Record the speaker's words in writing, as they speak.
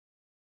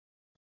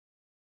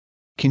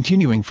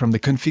Continuing from the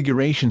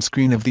configuration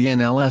screen of the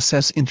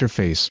NLSS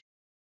interface,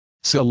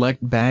 select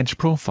Badge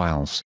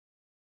Profiles.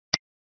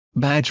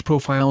 Badge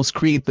Profiles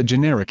create the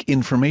generic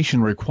information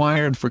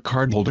required for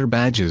cardholder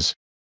badges.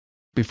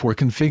 Before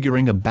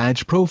configuring a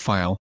badge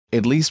profile,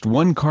 at least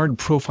one card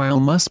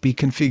profile must be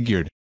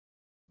configured.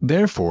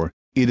 Therefore,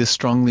 it is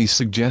strongly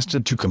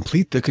suggested to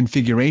complete the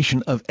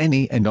configuration of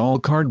any and all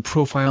card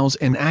profiles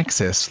and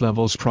access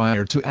levels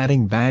prior to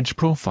adding badge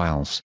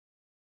profiles.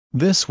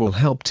 This will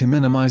help to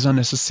minimize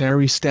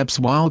unnecessary steps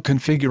while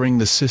configuring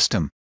the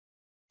system.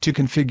 To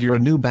configure a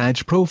new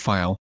badge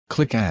profile,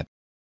 click Add.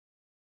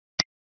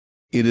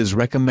 It is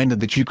recommended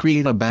that you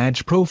create a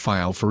badge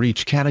profile for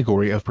each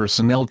category of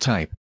personnel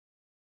type.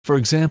 For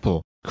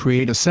example,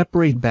 create a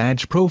separate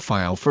badge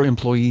profile for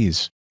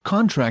employees,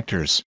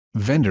 contractors,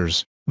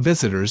 vendors,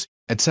 visitors,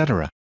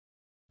 etc.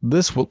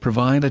 This will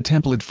provide a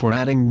template for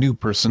adding new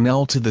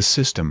personnel to the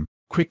system,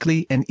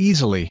 quickly and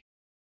easily.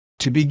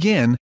 To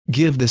begin,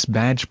 give this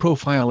badge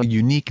profile a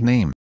unique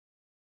name.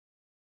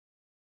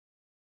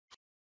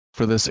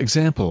 For this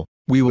example,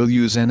 we will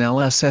use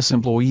NLSS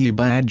Employee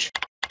Badge.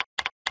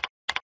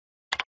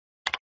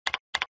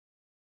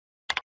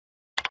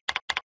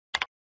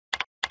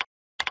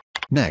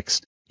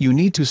 Next, you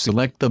need to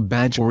select the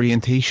badge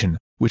orientation,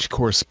 which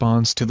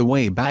corresponds to the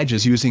way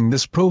badges using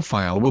this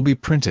profile will be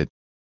printed.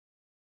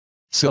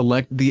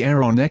 Select the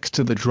arrow next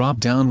to the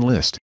drop-down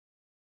list.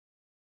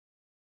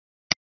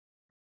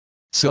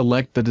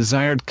 Select the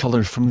desired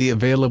color from the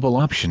available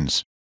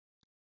options.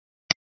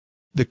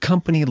 The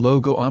company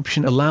logo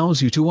option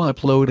allows you to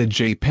upload a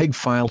JPEG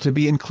file to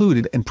be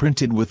included and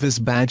printed with this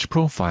badge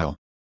profile.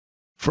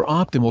 For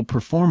optimal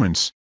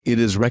performance, it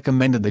is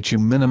recommended that you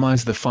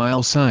minimize the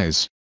file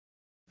size.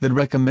 The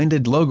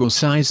recommended logo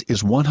size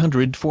is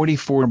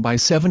 144 by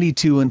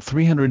 72 and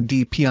 300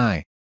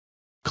 dpi.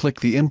 Click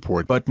the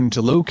Import button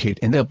to locate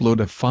and upload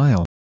a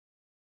file.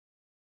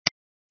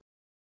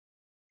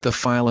 The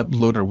file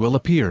uploader will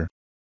appear.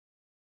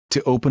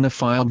 To open a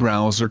file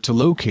browser to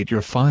locate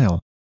your file,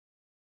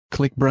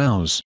 click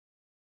Browse.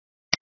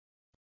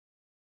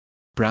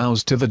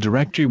 Browse to the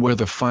directory where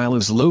the file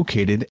is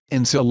located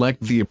and select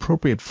the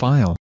appropriate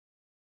file.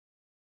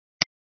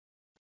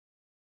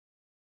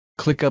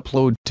 Click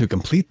Upload to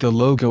complete the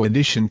logo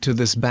addition to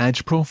this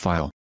badge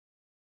profile.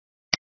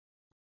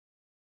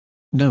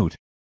 Note: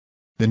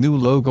 the new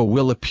logo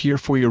will appear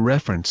for your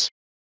reference.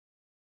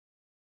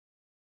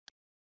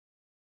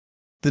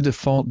 The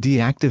default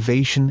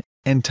deactivation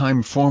and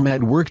time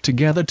format work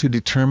together to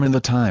determine the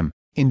time,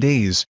 in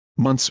days,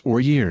 months or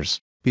years,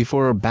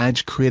 before a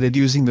badge created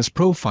using this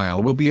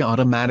profile will be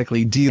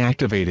automatically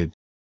deactivated.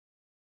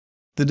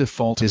 The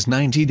default is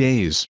 90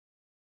 days.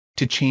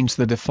 To change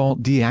the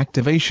default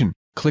deactivation,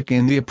 click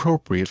in the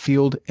appropriate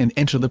field and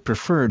enter the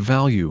preferred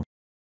value.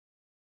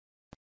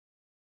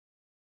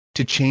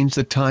 To change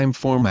the time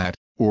format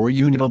or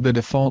unit of the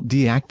default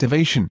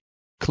deactivation,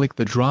 click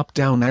the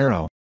drop-down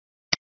arrow.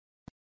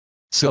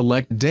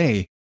 Select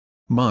day,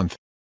 month,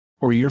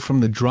 or year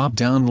from the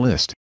drop-down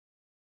list.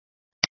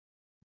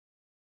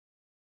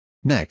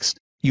 Next,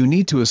 you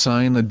need to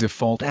assign a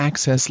default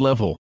access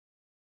level.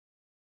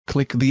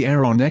 Click the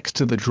arrow next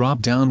to the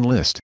drop-down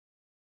list.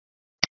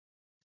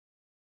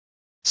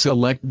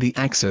 Select the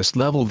access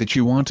level that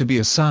you want to be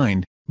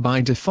assigned,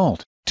 by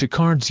default, to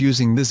cards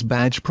using this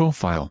badge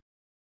profile.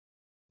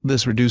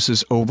 This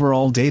reduces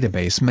overall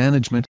database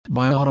management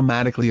by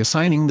automatically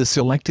assigning the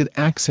selected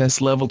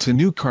access level to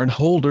new card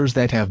holders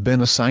that have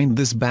been assigned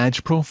this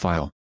badge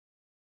profile.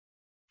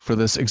 For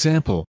this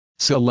example,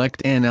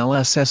 select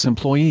NLSS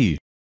Employee.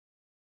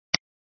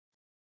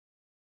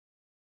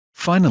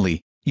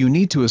 Finally, you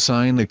need to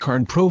assign a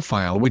card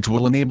profile which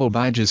will enable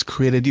badges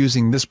created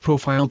using this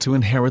profile to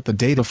inherit the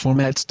data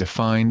formats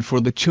defined for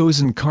the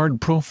chosen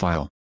card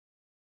profile.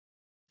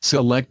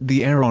 Select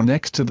the arrow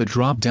next to the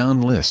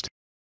drop-down list.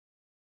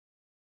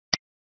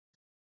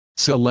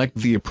 Select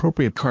the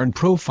appropriate card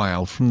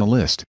profile from the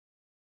list.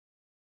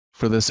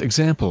 For this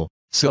example,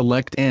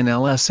 select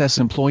NLSS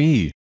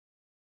Employee.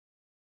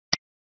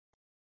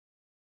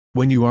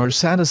 When you are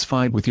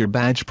satisfied with your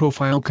badge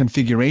profile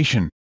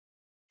configuration,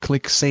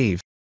 click Save.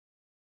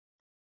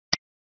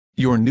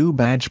 Your new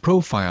badge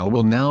profile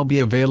will now be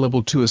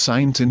available to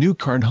assign to new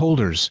card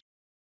holders.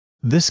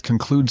 This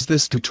concludes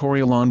this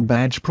tutorial on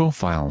badge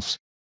profiles.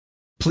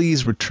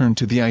 Please return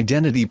to the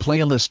Identity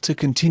playlist to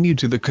continue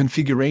to the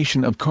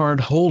configuration of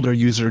card holder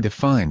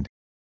user-defined.